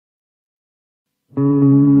All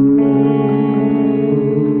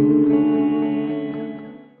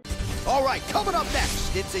right, coming up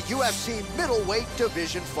next, it's a UFC middleweight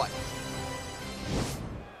division fight.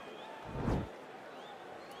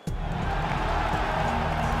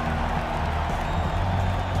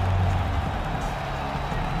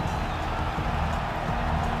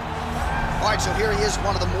 All right, so here he is,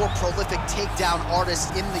 one of the more prolific takedown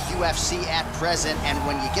artists in the UFC at present. And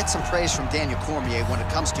when you get some praise from Daniel Cormier, when it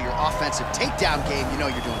comes to your offensive takedown game, you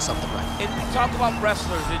know you're doing something right. And we talk about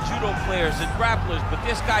wrestlers and judo players and grapplers, but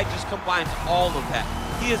this guy just combines all of that.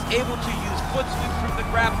 He is able to use foot sweeps from the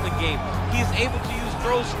grappling game. He is able to use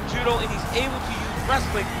throws from judo, and he's able to use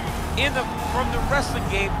wrestling from the wrestling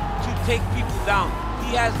game to take people down.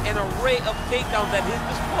 He has an array of takedowns at his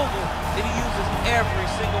disposal, and he uses every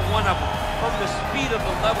single one of them. From the speed of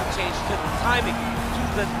the level change to the timing to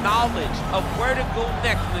the knowledge of where to go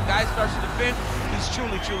next. When the guy starts to defend, he's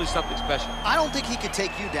truly, truly something special. I don't think he could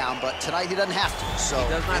take you down, but tonight he doesn't have to. So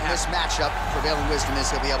in this matchup, prevailing wisdom is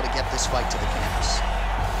he'll be able to get this fight to the canvas.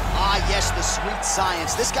 Ah, yes, the sweet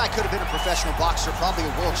science. This guy could have been a professional boxer, probably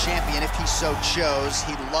a world champion if he so chose.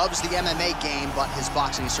 He loves the MMA game, but his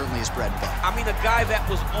boxing is certainly his bread and butter. I mean, a guy that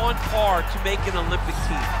was on par to make an Olympic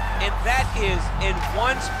team. And that is in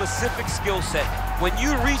one specific skill set. When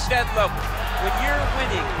you reach that level, when you're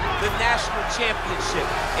winning the national championship,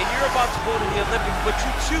 and you're about to go to the Olympics, but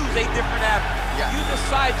you choose a different avenue. Yeah. You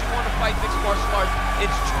decide you want to fight mixed martial arts,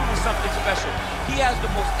 it's truly something special. He has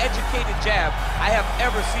the most educated jab I have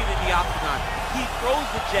ever seen in the octagon. He throws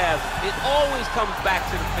the jab, it always comes back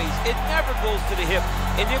to the face. It never goes to the hip.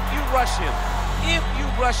 And if you rush him, he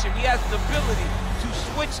has the ability to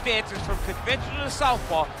switch stances from conventional to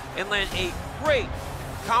southpaw and land a great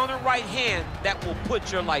counter right hand that will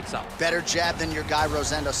put your lights out. Better jab than your guy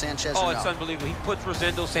Rosendo Sanchez? Oh, it's unbelievable. He puts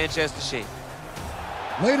Rosendo Sanchez to shame.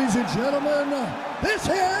 Ladies and gentlemen, this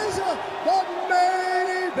is the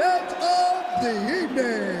main event of the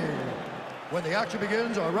evening. When the action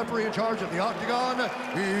begins, our referee in charge of the octagon,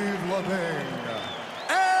 Yves Levine.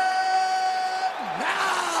 And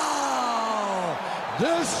now,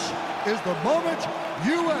 this is the moment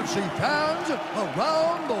UFC fans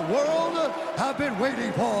around the world have been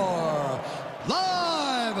waiting for.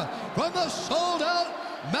 Live from the sold-out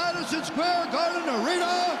Madison Square Garden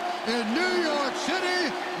Arena in New York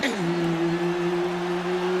City,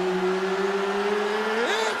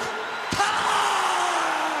 it's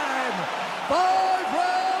time! 5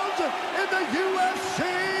 rounds in the UFC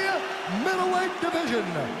middleweight division.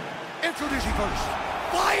 Introducing first,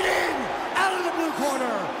 fighting out of the blue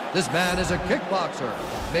corner. This man is a kickboxer,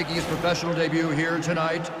 making his professional debut here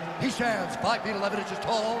tonight. He stands 5 feet 11 inches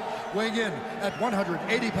tall, weighing in at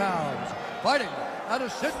 180 pounds. Fighting out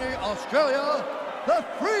of Sydney, Australia, the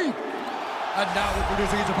Freak. And now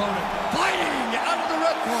introducing his opponent, fighting out of the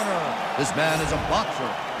red corner. This man is a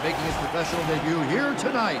boxer, making his professional debut here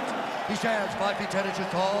tonight. He stands 5 feet 10 inches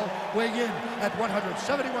tall, weighing in at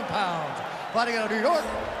 171 pounds. Fighting out of New York,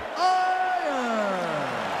 Iron.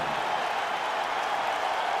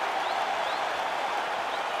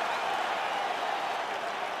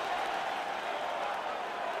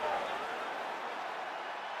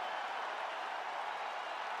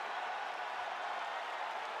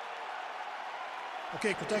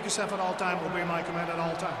 Okay, protect yourself at all time, obey my command at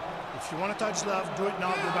all time. If you want to touch left, do it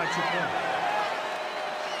now, go back to your point.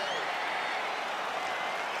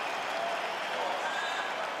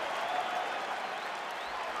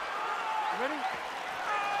 Ready?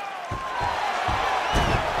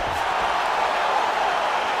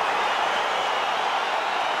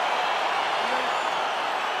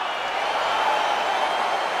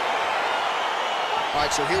 All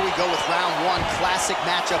right, so here we go with round one, classic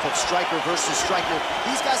matchup of striker versus striker.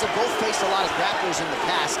 These guys have both faced a lot of grapplers in the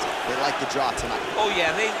past. They like the draw tonight. Oh yeah,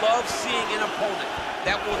 they love seeing an opponent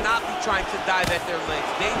that will not be trying to dive at their legs.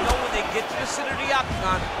 They know when they get to the center of the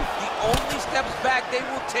octagon, the only steps back they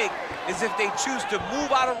will take is if they choose to move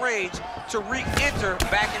out of range to re-enter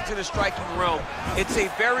back into the striking realm. It's a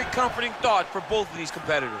very comforting thought for both of these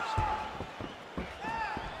competitors.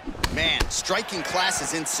 Man, striking class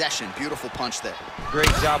is in session. Beautiful punch there. Great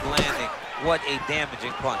job landing. What a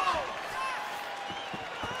damaging punch.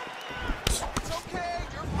 It's okay,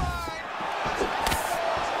 you're fine.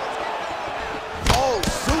 Oh,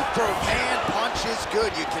 Superman punch is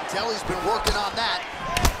good. You can tell he's been working on that.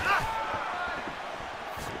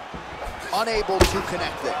 Unable to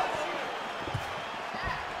connect it.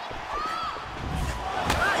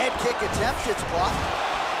 Head kick attempt, it's blocked.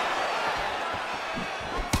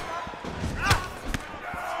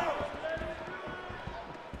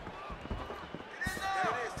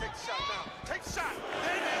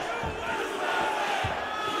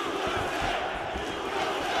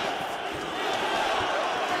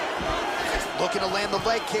 looking to land the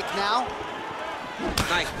leg kick now.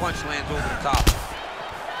 Nice punch lands over the top.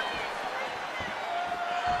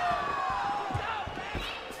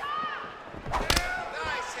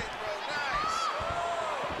 Nice hit, bro, nice.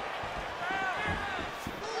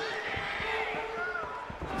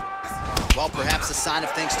 Well, perhaps a sign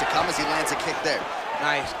of things to come as he lands a kick there.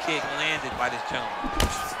 Nice kick landed by this gentleman.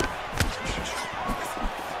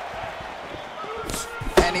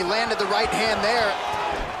 And he landed the right hand there.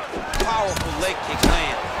 Powerful leg kick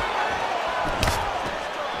land.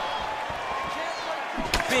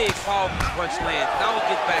 Big powerful punch land. Now we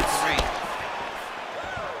get back to range.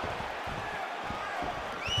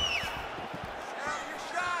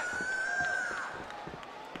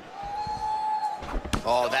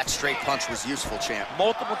 Oh, that straight punch was useful, champ.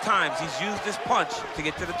 Multiple times he's used this punch to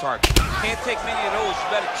get to the target. Can't take many of those, you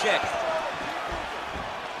better check.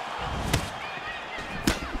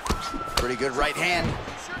 Pretty good right hand.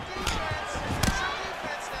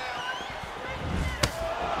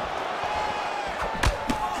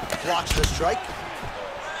 Blocks the strike.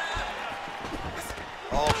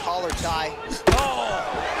 Oh, collar tie. Oh,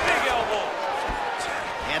 big elbow.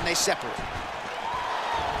 And they separate.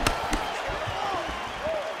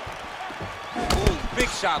 Ooh, big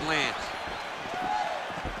shot lands.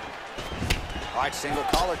 All right, single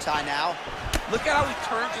collar tie now. Look at how he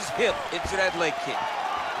turns his hip into that leg kick.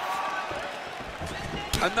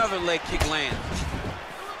 Another leg kick lands.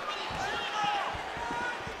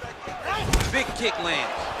 Big kick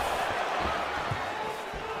lands.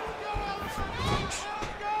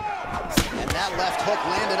 And that left hook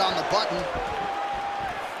landed on the button.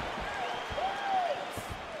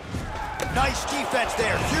 Nice defense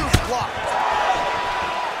there, huge block.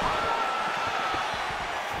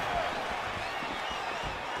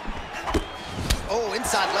 Oh,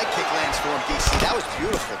 inside leg kick lands for him, DC. That was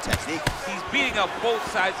beautiful technique. He's beating up both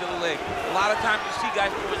sides of the leg. A lot of times you see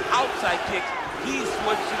guys throwing outside kicks. He's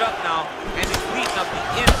switched it up now, and he's beating up the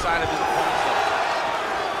inside of his opponent's leg.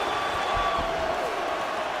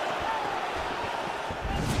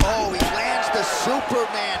 Oh, he lands the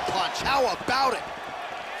Superman punch. How about it?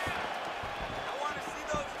 I want to see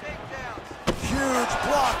those takedowns. Huge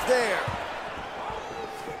block there.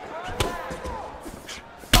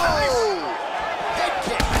 Oh! Head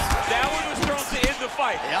kick. That one was thrown to end the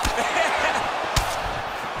fight. Yep.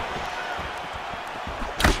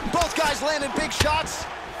 Both guys landing big shots.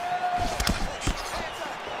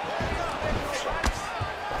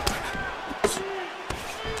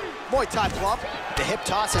 Muay Thai plump. The hip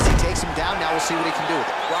toss as he takes him down. Now we'll see what he can do with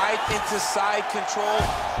it. Right into side control.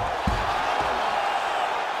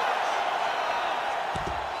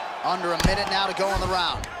 Under a minute now to go in the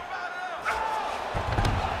round.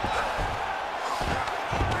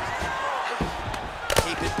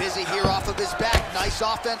 Keep it busy here off of his back. Nice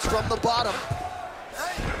offense from the bottom.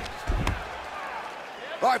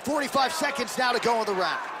 All right, 45 seconds now to go in the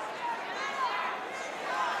round.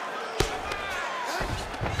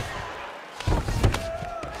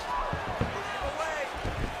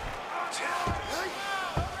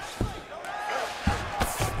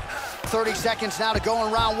 .30 seconds now to go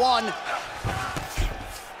in round one.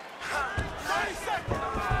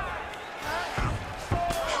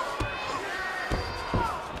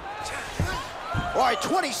 All right,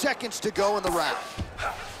 20 seconds to go in the round.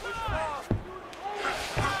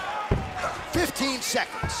 15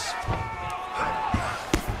 seconds.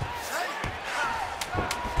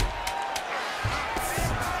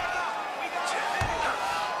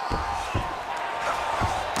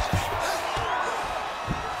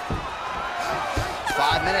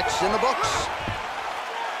 Minutes in the books.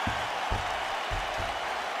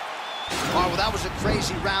 All right, well, that was a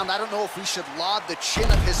crazy round. I don't know if we should laud the chin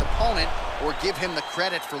of his opponent or give him the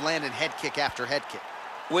credit for landing head kick after head kick.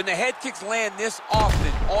 When the head kicks land this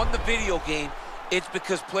often on the video game, it's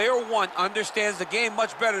because player one understands the game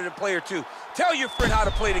much better than player two. Tell your friend how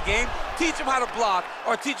to play the game, teach him how to block,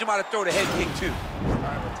 or teach him how to throw the head kick too. All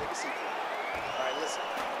right, well, take a seat. All right, listen.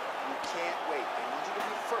 You can't wait. I need you to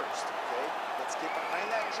be first, okay? Let's get behind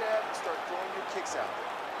that jab and start throwing your kicks out there.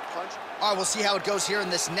 Punch. All right, we'll see how it goes here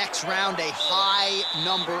in this next round. A high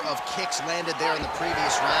number of kicks landed there in the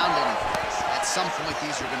previous round, and at some point,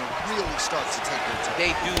 these are going to really start to take their time.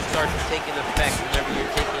 They do start to take an effect whenever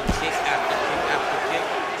you're taking kick after kick after kick,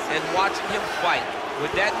 and watching him fight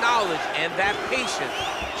with that knowledge and that patience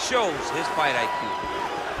shows his fight IQ.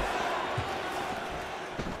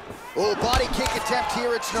 Oh, body kick attempt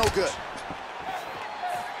here, it's no good.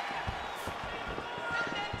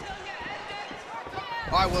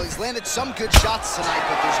 All right, well, he's landed some good shots tonight,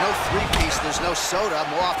 but there's no three-piece case, there's no soda.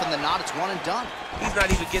 More often than not, it's one and done. He's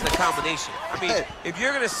not even getting a combination. I mean, if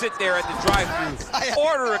you're going to sit there at the drive-thru,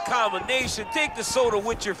 order a combination, take the soda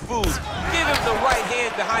with your food, give him the right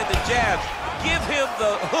hand behind the jab, give him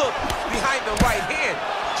the hook behind the right hand,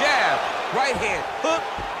 jab, right hand, hook.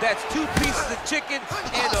 That's 2 pieces of chicken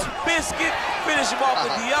and a biscuit. Finish him off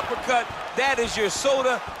with the uppercut. That is your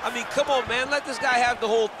soda. I mean, come on, man. Let this guy have the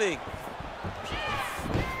whole thing.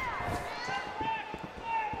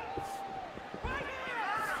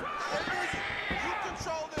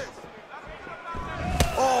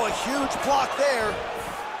 Oh, a huge block there.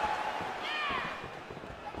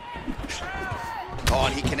 Oh,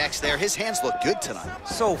 and he connects there. His hands look good tonight.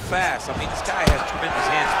 So fast. I mean, this guy has tremendous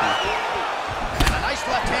hand speed. And a nice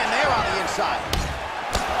left hand there on the inside.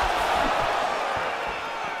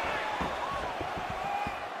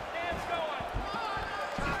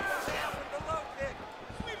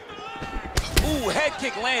 Ooh, head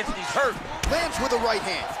kick lands and he's hurt. Lands with a right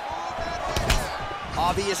hand.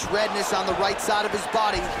 Obvious redness on the right side of his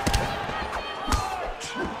body. All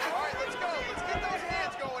right, let's go. Let's get those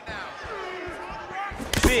hands going now.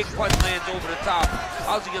 Big punch lands over the top.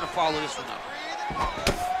 How's he going to follow this one up?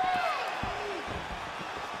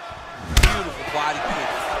 Beautiful body kick.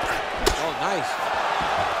 Oh, nice.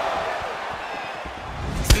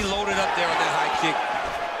 He loaded up there on that high kick.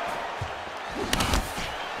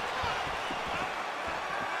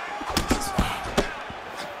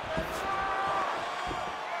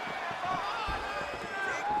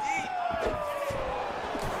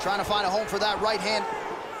 Trying to find a home for that right hand.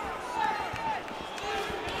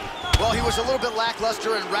 Well, he was a little bit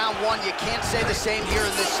lackluster in round 1. You can't say the same here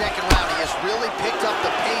in this second round. He has really picked up the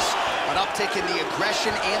pace, an uptick in the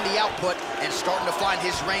aggression and the output, and starting to find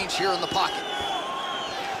his range here in the pocket.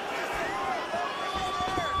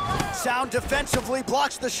 Sound defensively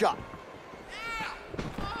blocks the shot.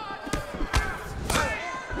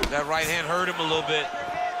 That right hand hurt him a little bit.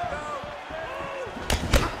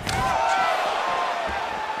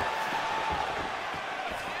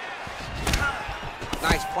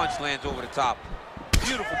 Nice punch lands over the top.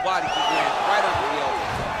 Beautiful body kick lands right under the elbow.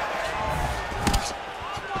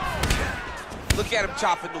 Look at him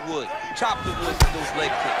chopping the wood. Chop the wood with those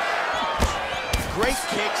leg kicks. Great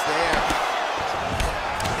kicks there.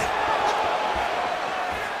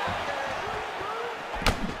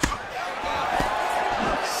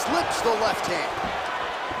 Slips the left hand.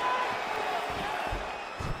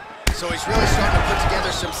 So he's really starting to put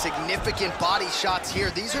together some significant body shots here.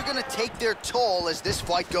 These are going to take their toll as this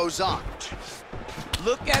fight goes on.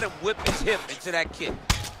 Look at him whip his hip into that kick.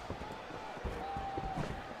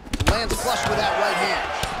 Lands flush with that right hand.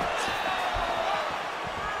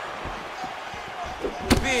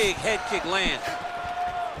 Big head kick lands.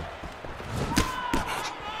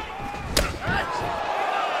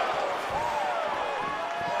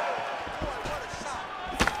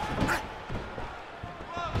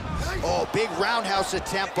 Oh, big roundhouse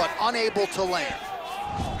attempt, but unable to land.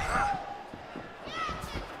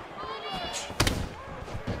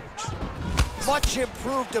 Much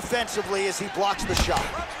improved defensively as he blocks the shot.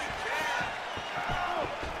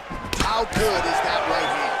 How good is that right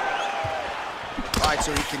hand? All right,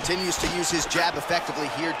 so he continues to use his jab effectively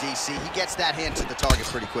here, DC. He gets that hand to the target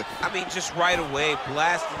pretty quickly. I mean, just right away,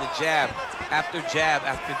 blasting the jab after jab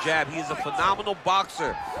after jab. He is a phenomenal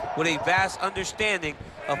boxer with a vast understanding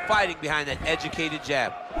of fighting behind that educated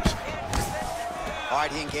jab. All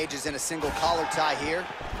right, he engages in a single collar tie here.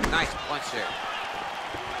 Nice punch there.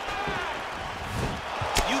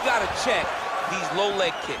 You gotta check these low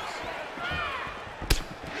leg kicks.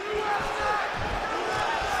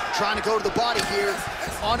 Trying to go to the body here,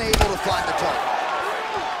 unable to find the target.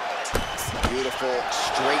 Beautiful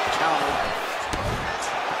straight counter.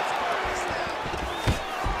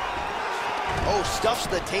 Oh, stuffs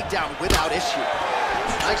the takedown without issue.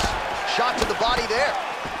 Nice shot to the body there.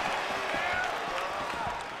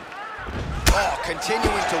 Oh,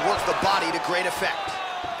 continuing to work the body to great effect.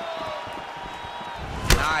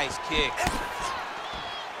 Nice kick.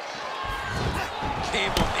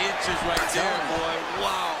 Came up inches right there, boy.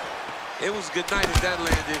 Wow. It was good night as that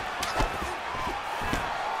landed.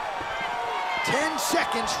 10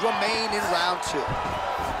 seconds remain in round 2.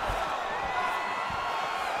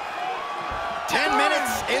 10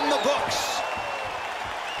 minutes in the books.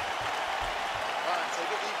 All right, take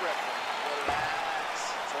a deep breath.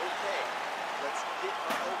 Relax. It's okay. Let's hit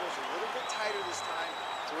our elbows a little bit tighter this time.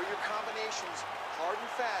 Throw your combinations hard and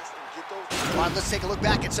fast and get those. All right, let's take a look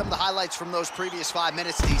back at some of the highlights from those previous 5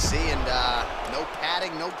 minutes, DC, and no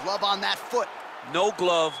padding, no glove on that foot. No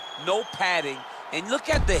glove, no padding, and look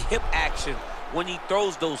at the hip action when he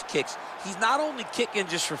throws those kicks. he's not only kicking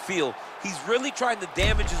just for feel, he's really trying to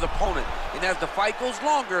damage his opponent. And as the fight goes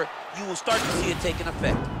longer, you will start to see it taking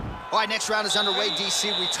effect. All right, next round is underway,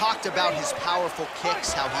 DC. We talked about his powerful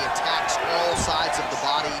kicks, how he attacks all sides of the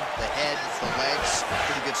body, the head, the legs.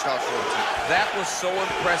 Pretty good start for him, too. That was so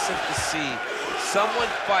impressive to see. Someone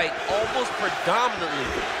fight almost predominantly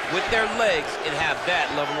with their legs and have that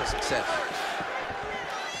level of success.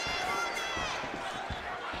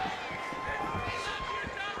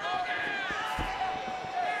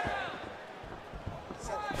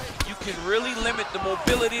 You can really limit the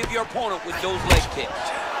mobility of your opponent with those leg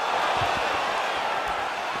kicks.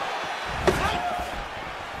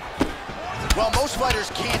 Well, most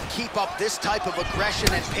fighters can't keep up this type of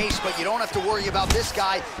aggression and pace, but you don't have to worry about this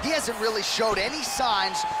guy. He hasn't really showed any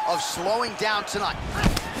signs of slowing down tonight.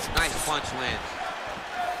 Nice punch lands.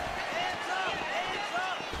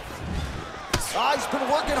 He's been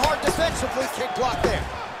working hard defensively. Kick block there.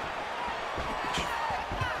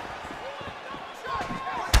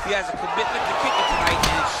 He has a commitment to kicking tonight,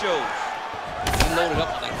 and it shows. He loaded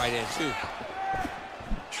up on that right hand, too.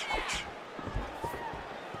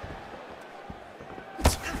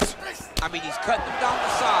 I mean, he's cutting them down the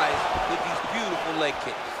side with these beautiful leg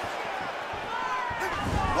kicks.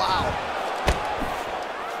 Wow.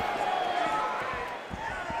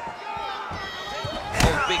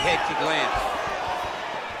 Oh, big head kick lands.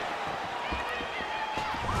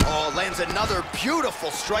 Oh, lands another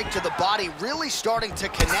beautiful strike to the body, really starting to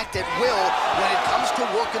connect at will when it comes to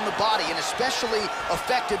working the body, and especially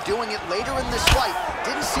effective doing it later in this fight.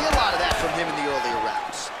 Didn't see a lot of that from him in the earlier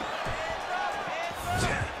rounds.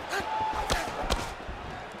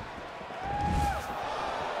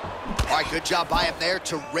 All right, good job by him there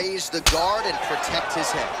to raise the guard and protect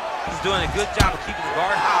his head. He's doing a good job of keeping the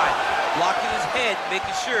guard high, blocking his head,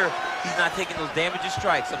 making sure he's not taking those damaging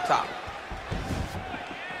strikes up top.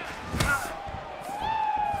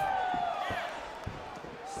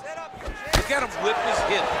 Look at him whip his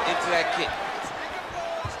hip into that kick.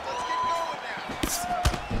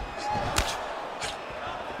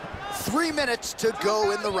 Let's 3 minutes to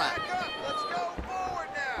go in the round.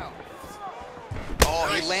 Oh,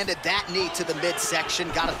 he landed that knee to the midsection.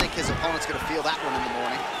 Got to think his opponent's going to feel that one in the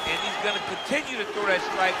morning. And he's going to continue to throw that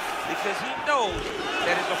strike because he knows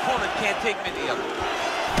that his opponent can't take many of them.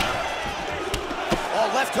 Oh,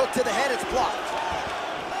 left hook to the head, it's blocked.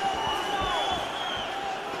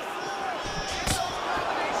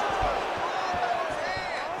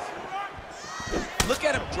 Look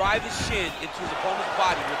at him drive his shin into his opponent's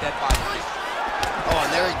body with that body kick. Oh,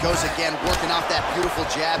 and there he goes again, working off that beautiful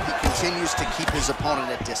jab. He continues to keep his opponent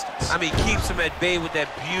at distance. I mean, keeps him at bay with that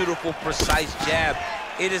beautiful, precise jab.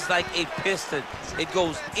 It is like a piston. It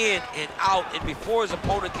goes in and out, and before his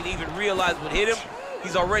opponent can even realize what hit him,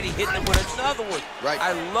 he's already hitting him with another one. Right.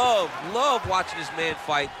 I love watching this man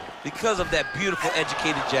fight because of that beautiful,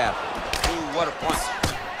 educated jab. Ooh, what a punch.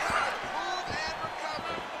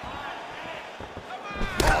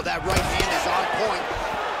 Oh, that right hand is on point.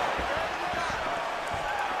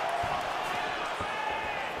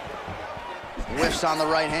 Whiffs on the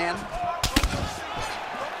right hand.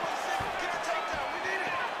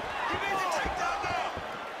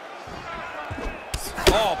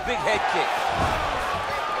 Oh, big head kick.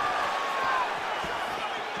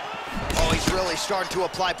 Oh, he's really starting to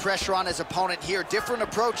apply pressure on his opponent here. Different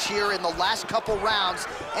approach here in the last couple rounds,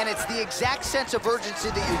 and it's the exact sense of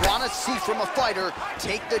urgency that you want to see from a fighter.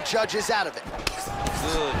 Take the judges out of it.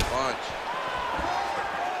 Good punch.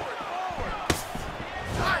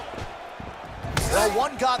 Well,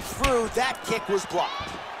 one got through. That kick was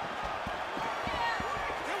blocked.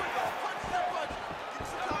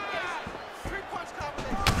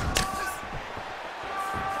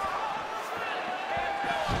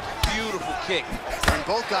 Beautiful kick. And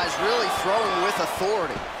both guys really throwing with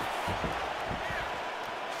authority.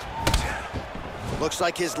 Looks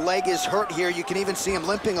like his leg is hurt here. You can even see him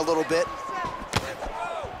limping a little bit.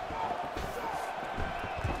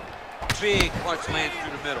 Big punch lands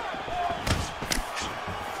through the middle.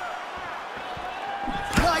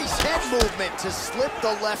 Nice head movement to slip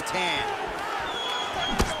the left hand.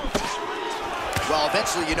 Well,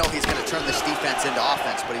 eventually you know he's going to turn this defense into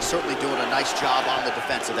offense, but he's certainly doing a nice job on the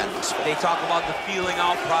defensive end of this fight. They talk about the feeling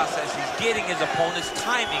out process. He's getting his opponent's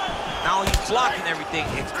timing. Now he's blocking everything.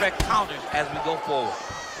 Expect counters as we go forward.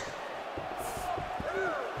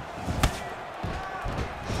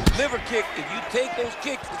 Liver kick, if you take those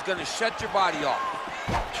kicks, it's going to shut your body off.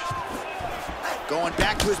 Going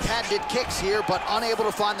back to his patented kicks here, but unable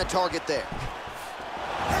to find the target there.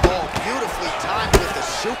 Oh, beautifully timed with the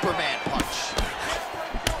Superman punch.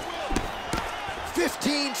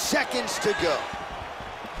 15 seconds to go.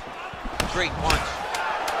 Straight punch.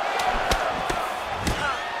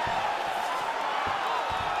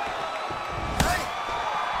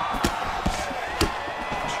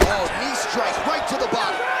 Oh, knee strike right to the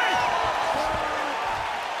body.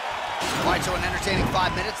 All right, so an entertaining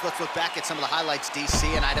 5 minutes. Let's look back at some of the highlights, DC,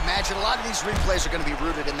 and I'd imagine a lot of these replays are going to be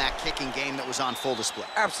rooted in that kicking game that was on full display.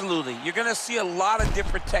 Absolutely. You're going to see a lot of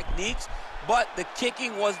different techniques, but the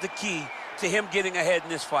kicking was the key to him getting ahead in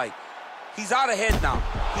this fight. He's out ahead now.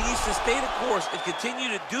 He needs to stay the course and continue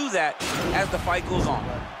to do that as the fight goes on.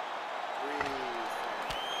 Breathe.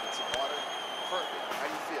 Get some water. Perfect. How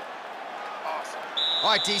do you feel? Awesome.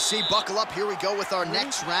 All right, DC, buckle up. Here we go with our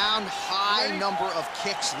next round. High number of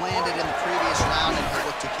kicks landed in the previous round, and he'll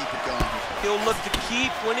look to keep it going here. He'll look to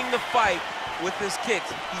keep winning the fight with his kicks.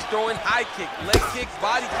 He's throwing high kick, leg kick,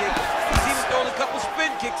 body kick. He's even throwing a couple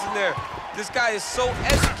spin kicks in there. This guy is so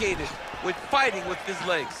educated with fighting with his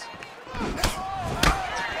legs.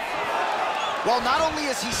 Well, not only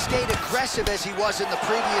has he stayed aggressive as he was in the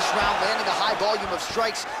previous round, landing a high volume of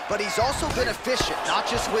strikes, but he's also been efficient, not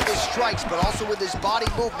just with his strikes, but also with his body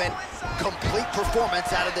movement. Complete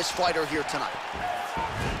performance out of this fighter here tonight.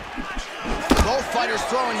 Both fighters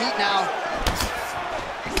throwing heat now.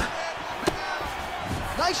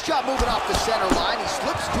 Nice job moving off the center line. He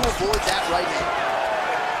slips to avoid that right hand.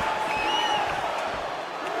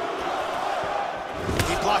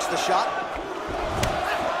 He blocks the shot.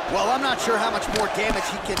 Well, I'm not sure how much more damage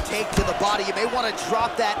he can take to the body. You may want to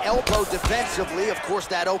drop that elbow defensively. Of course,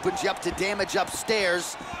 that opens you up to damage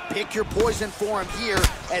upstairs. Pick your poison for him here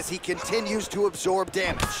as he continues to absorb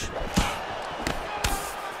damage.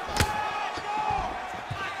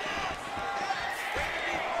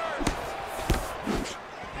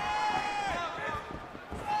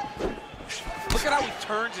 Look at how he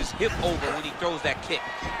turns his hip over when he throws that kick.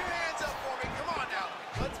 Hands up for me. Come on now.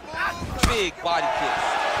 Let's move. Big body kick.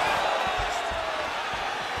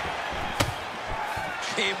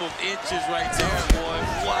 Game of inches right there, boy.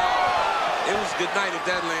 Wow. It was a good night if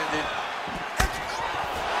that landed.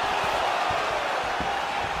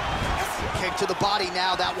 Kick to the body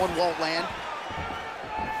now. That one won't land.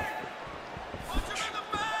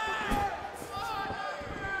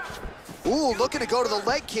 Ooh, looking to go to the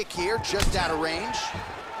leg kick here, just out of range.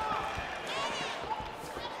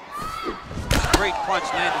 Great punch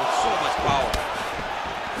landed with so much power.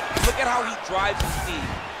 Look at how he drives his knee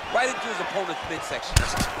right into his opponent's midsection.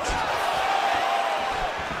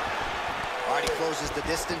 All right, he closes the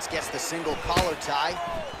distance, gets the single collar tie.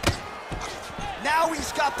 Now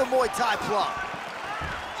he's got the Muay Thai plum.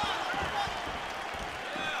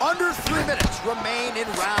 Under 3 minutes remain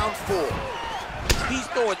in round 4. He's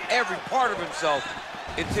throwing every part of himself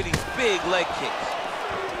into these big leg kicks.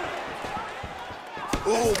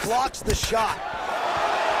 Ooh, blocks the shot.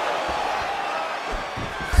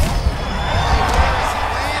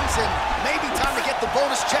 And maybe time to get the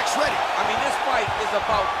bonus checks ready. I mean, this fight is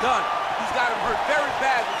about done. He's got him hurt very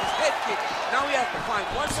bad with his head kick. Now he has to find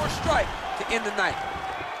one more strike to end the night.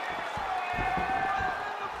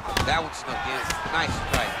 That one snuck in. Nice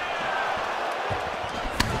strike.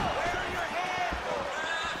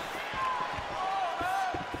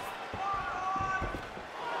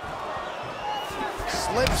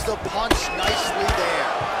 Slips the punch nicely there.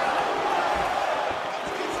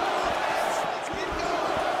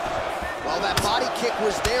 Well, that body kick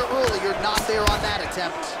was there earlier, not there on that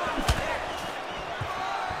attempt.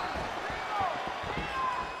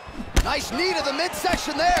 Nice knee to the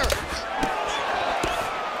midsection there.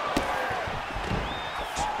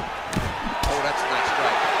 Oh, that's a nice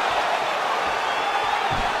strike.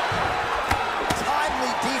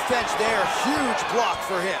 Timely defense there, huge block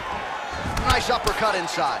for him. Nice uppercut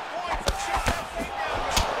inside.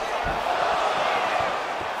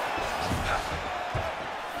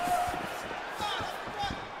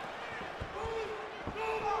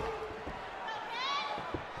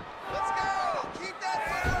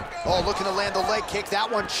 Oh, looking to land the leg kick. That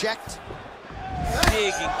one checked.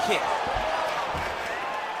 Big and kick.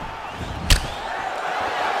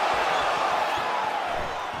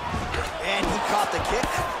 And he caught the kick.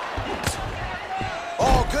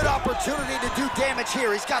 Oh, good opportunity to do damage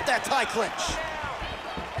here. He's got that tie clinch.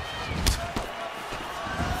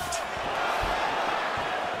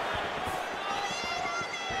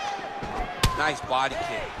 Nice body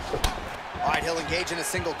kick. All right, he'll engage in a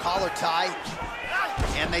single collar tie.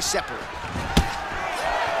 And they separate.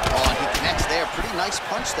 Oh, and he connects there. Pretty nice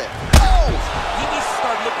punch there. Oh! He needs to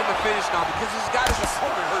start looking to finish now because he's got his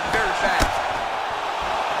opponent hurt very bad.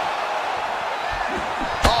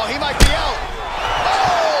 Oh, he might be out.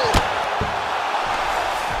 Oh!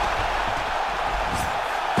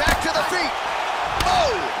 Back to the feet.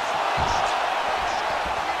 Oh!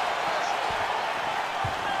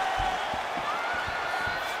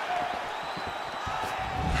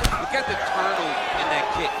 at the turnover in that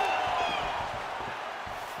kick.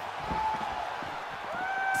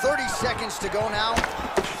 30 seconds to go now.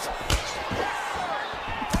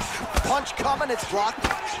 Punch coming, it's blocked.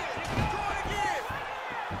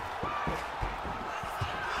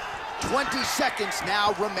 20 seconds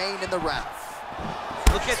now remain in the round.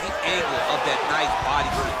 Look at the angle of that nice body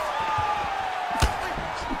kick.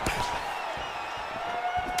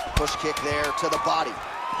 Push kick there to the body.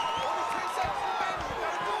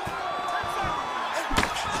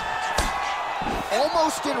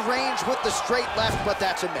 Almost in range with the straight left, but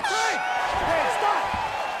that's a miss.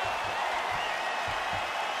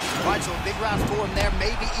 All right, so a big round for him there,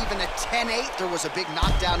 maybe even a 10-8. There was a big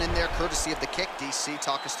knockdown in there, courtesy of the kick. DC,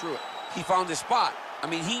 talk us through it. He found his spot. I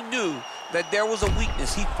mean, he knew that there was a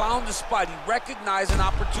weakness. He found the spot. He recognized an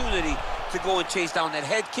opportunity to go and chase down that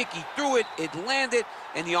head kick. He threw it, it landed,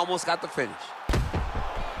 and he almost got the finish.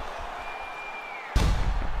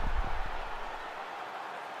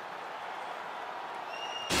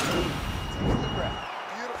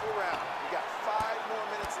 Beautiful round. We got 5 more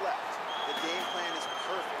minutes left. The game plan is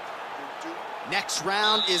perfect. Next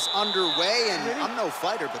round is underway, and I'm no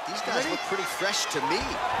fighter, but these guys look pretty fresh to me.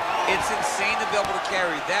 It's insane to be able to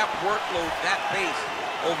carry that workload, that pace,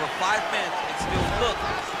 over 5 minutes and still look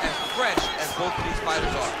as fresh as both of these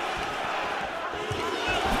fighters are.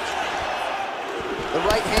 The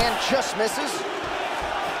right hand just misses.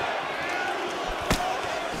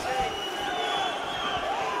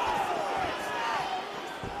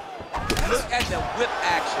 Look at the whip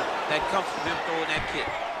action that comes from him throwing that kick.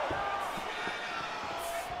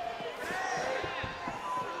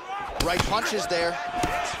 Right punch is there.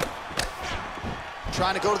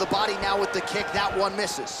 Trying to go to the body now with the kick. That one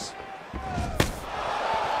misses.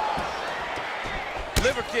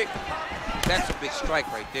 Liver kick. That's a big strike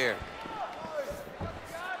right there.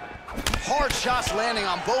 Hard shots landing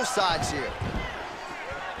on both sides here.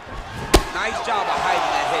 Nice job of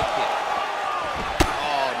hiding that head kick.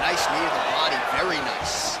 Oh, nice knee to the body. Very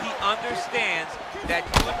nice. He understands that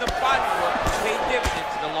doing the body work will pay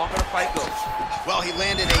dividends the longer the fight goes. Well, he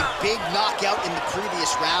landed a big knockout in the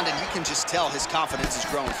previous round, and you can just tell his confidence is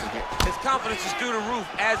growing from here. His confidence is through the roof,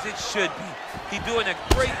 as it should be. He's doing a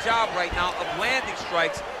great job right now of landing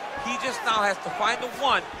strikes. He just now has to find the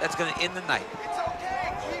one that's going to end the night. It's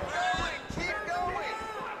okay. Keep going.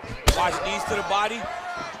 Keep going. Watch knees to the body. Let's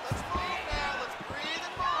move now. Let's breathe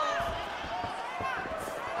and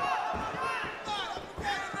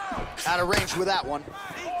move. Out of range with that one.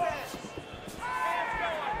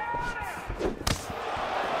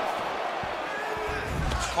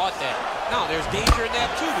 Caught that. Now, there's danger in that,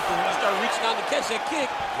 too, because when you start reaching out to catch that kick,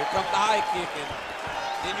 here comes the high kick, and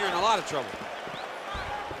then you're in a lot of trouble.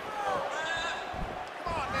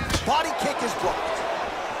 Body kick is blocked.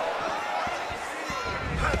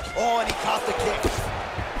 Oh, and he caught the kick.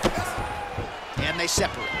 And they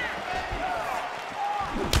separate.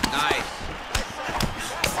 Nice.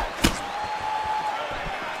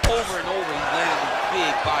 Over and over, he's landing these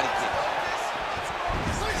big body kicks.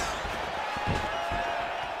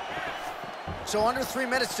 So under 3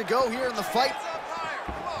 minutes to go here in the fight.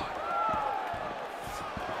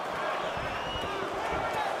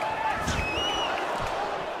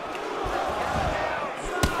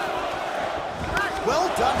 Well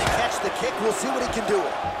done to catch the kick. We'll see what he can do.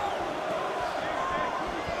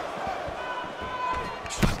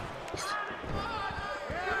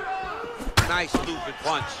 Nice stupid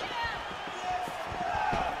punch.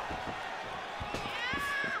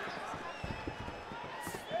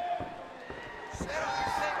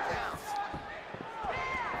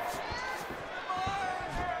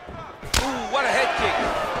 What a head kick.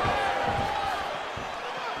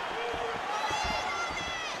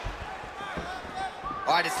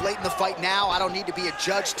 All right, it's late in the fight now. I don't need to be a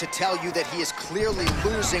judge to tell you that he is clearly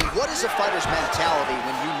losing. What is a fighter's mentality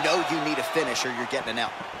when you know you need a finish or you're getting an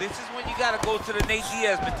out? This is when you got to go to the Nate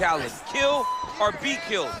Diaz mentality. Kill or be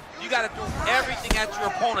killed. You got to throw everything at your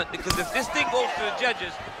opponent, because if this thing goes to the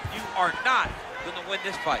judges, you are not going to win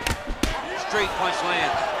this fight. Straight punch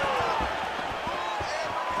lands.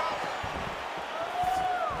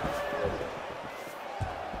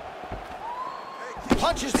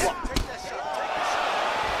 Punches blocked.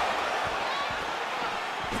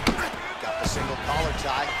 Got the single collar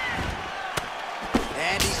tie.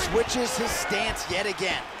 And he switches his stance yet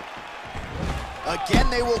again. Again,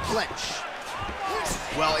 they will clinch.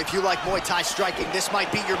 Well, if you like Muay Thai striking, this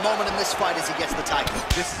might be your moment in this fight as he gets the title.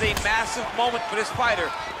 This is a massive moment for this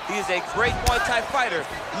fighter. He is a great Muay Thai fighter.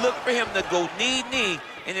 Look for him to go knee,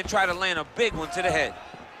 and then try to land a big one to the head.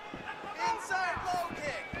 Inside low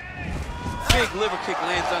kick. Big liver kick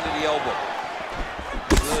lands under the elbow.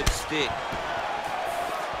 Good stick.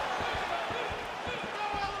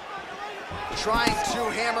 Trying to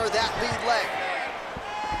hammer that lead leg.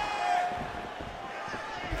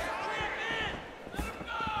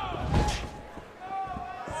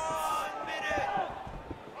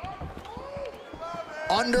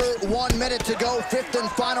 Under 1 minute to go, fifth and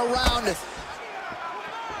final round.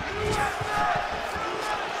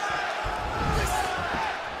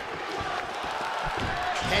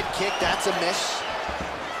 Head kick, that's a miss.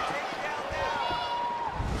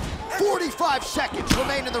 45 seconds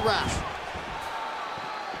remain in the round.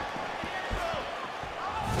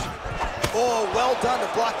 Oh, well done to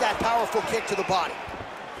block that powerful kick to the body.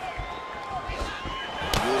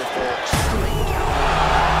 Beautiful straight counter.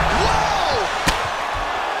 Whoa!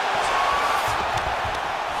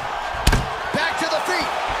 Back to the feet.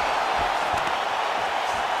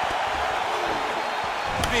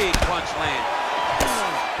 Big punch land.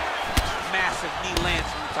 Massive knee lands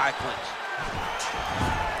from the tie clinch.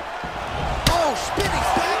 Oh, spinning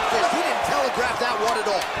back fist. He didn't telegraph that one at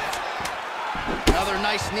all. Another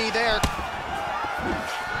nice knee there.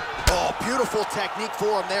 Oh, beautiful technique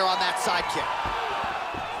for him there on that side kick.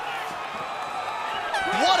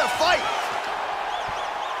 What a fight!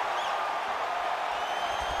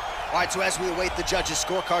 All right, so as we await the judges'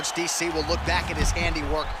 scorecards, DC will look back at his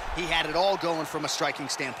handiwork. He had it all going from a striking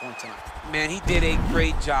standpoint tonight. Man, he did a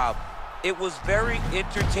great job. It was very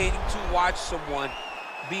entertaining to watch someone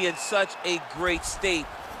be in such a great state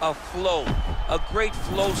of flow, a great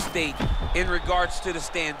flow state in regards to the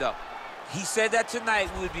stand-up. He said that tonight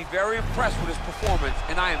we would be very impressed with his performance,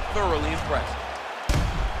 and I am thoroughly impressed.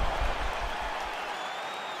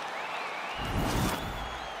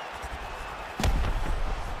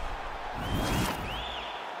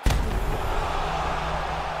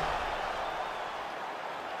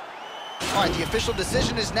 All right, the official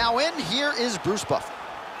decision is now in. Here is Bruce Buffer.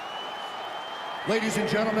 Ladies and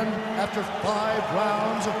gentlemen, after 5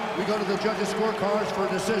 rounds, we go to the judges' scorecards for a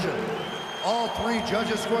decision. All 3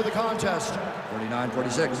 judges score the contest.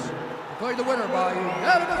 49-46. Declared the winner by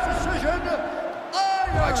unanimous decision,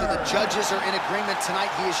 All right, so the judges are in agreement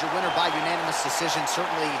tonight. He is your winner by unanimous decision.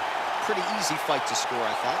 Certainly pretty easy fight to score,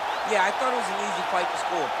 I thought. Yeah, I thought it was an easy fight to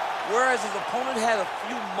score. Whereas his opponent had a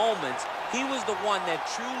few moments, he was the one that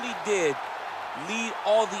truly did lead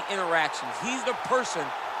all the interactions. He's the person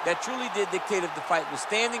that truly did dictate if the fight was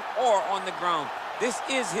standing or on the ground. This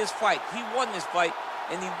is his fight. He won this fight,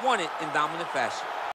 and he won it in dominant fashion.